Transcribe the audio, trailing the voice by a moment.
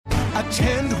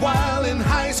Attend while in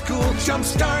high school.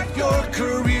 Jumpstart your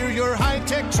career. Your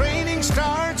high-tech training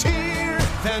starts here.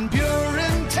 Van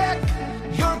Buren Tech.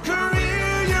 Your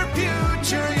career, your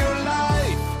future, your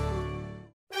life.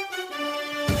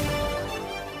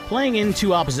 Playing in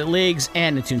two opposite leagues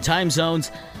and in two time zones,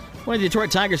 when the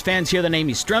Detroit Tigers fans hear the name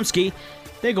Yastrzemski,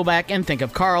 they go back and think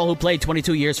of Carl, who played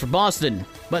 22 years for Boston.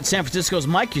 But San Francisco's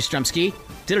Mike Yastrzemski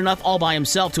did enough all by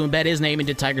himself to embed his name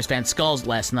into Tigers fans' skulls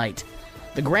last night.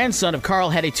 The grandson of Carl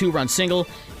had a two-run single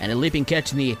and a leaping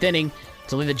catch in the 8th inning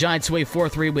to lead the Giants to a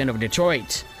 4-3 win over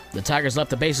Detroit. The Tigers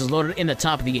left the bases loaded in the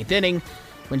top of the 8th inning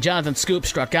when Jonathan Scoop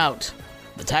struck out.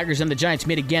 The Tigers and the Giants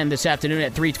meet again this afternoon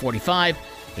at 3:45,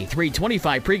 a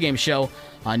 3:25 pregame show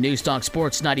on Newstalk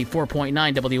Sports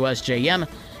 94.9 WSJM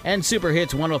and Super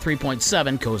Hits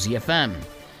 103.7 Cosy FM.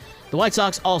 The White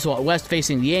Sox also out west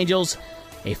facing the Angels.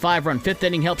 A 5-run 5th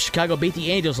inning helped Chicago beat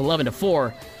the Angels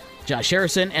 11-4. Josh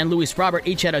Harrison and Luis Robert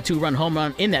each had a 2-run home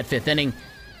run in that 5th inning.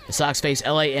 The Sox face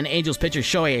LA and Angels pitcher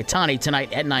Shohei Ohtani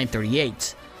tonight at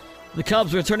 9:38. The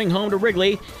Cubs returning home to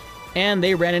Wrigley, and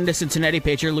they ran into Cincinnati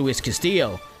pitcher Luis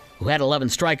Castillo, who had 11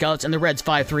 strikeouts in the Reds'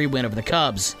 5-3 win over the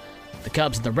Cubs. The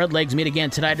Cubs and the Redlegs meet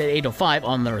again tonight at 8:05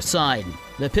 on the north side.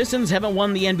 The Pistons haven't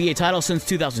won the NBA title since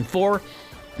 2004.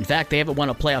 In fact, they haven't won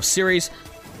a playoff series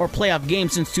or playoff game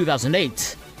since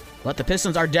 2008. But the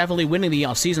Pistons are definitely winning the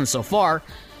offseason so far.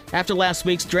 After last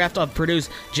week's draft of Purdue's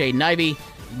Jaden Ivey,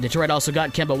 Detroit also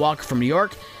got Kemba Walker from New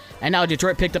York, and now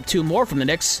Detroit picked up 2 more from the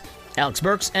Knicks. Alec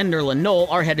Burks and Nerlens Noel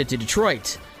are headed to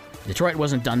Detroit. Detroit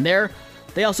wasn't done there.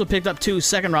 They also picked up 2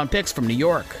 second-round picks from New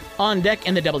York. On deck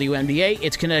in the WNBA,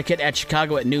 it's Connecticut at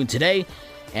Chicago at noon today,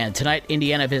 and tonight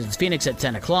Indiana visits Phoenix at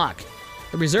 10 o'clock.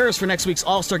 The reserves for next week's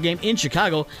All-Star game in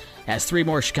Chicago has 3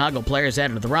 more Chicago players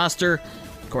added to the roster.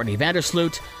 Courtney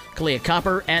Vandersloot, Kalia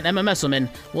Copper, and Emma Messelman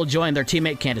will join their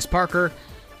teammate Candace Parker.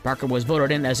 Parker was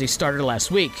voted in as a starter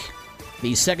last week.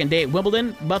 The second day at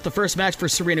Wimbledon, but the first match for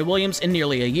Serena Williams in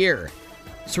nearly a year.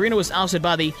 Serena was ousted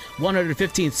by the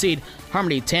 115th seed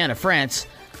Harmony Tan of France,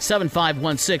 7-5,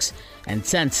 1-6, and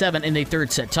 10-7 in the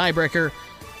third set tiebreaker.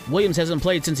 Williams hasn't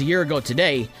played since a year ago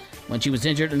today, when she was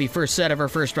injured in the first set of her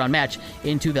first-round match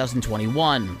in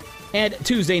 2021. And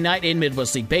Tuesday night in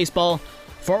Midwest League Baseball,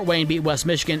 Fort Wayne beat West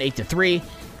Michigan 8-3.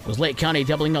 Was Lake County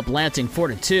doubling up Lansing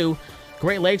 4-2.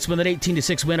 Great Lakes with an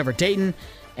 18-6 win over Dayton,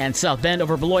 and South Bend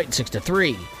over Beloit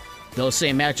 6-3. Those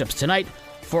same matchups tonight: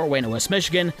 Fort Wayne at West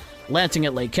Michigan, Lansing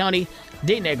at Lake County,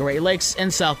 Dayton at Great Lakes,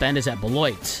 and South Bend is at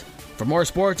Beloit. For more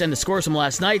sports and the scores from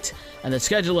last night and the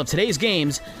schedule of today's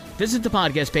games, visit the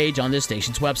podcast page on this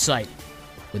station's website.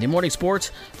 With your morning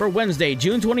sports for Wednesday,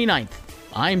 June 29th,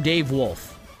 I'm Dave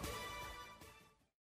Wolf.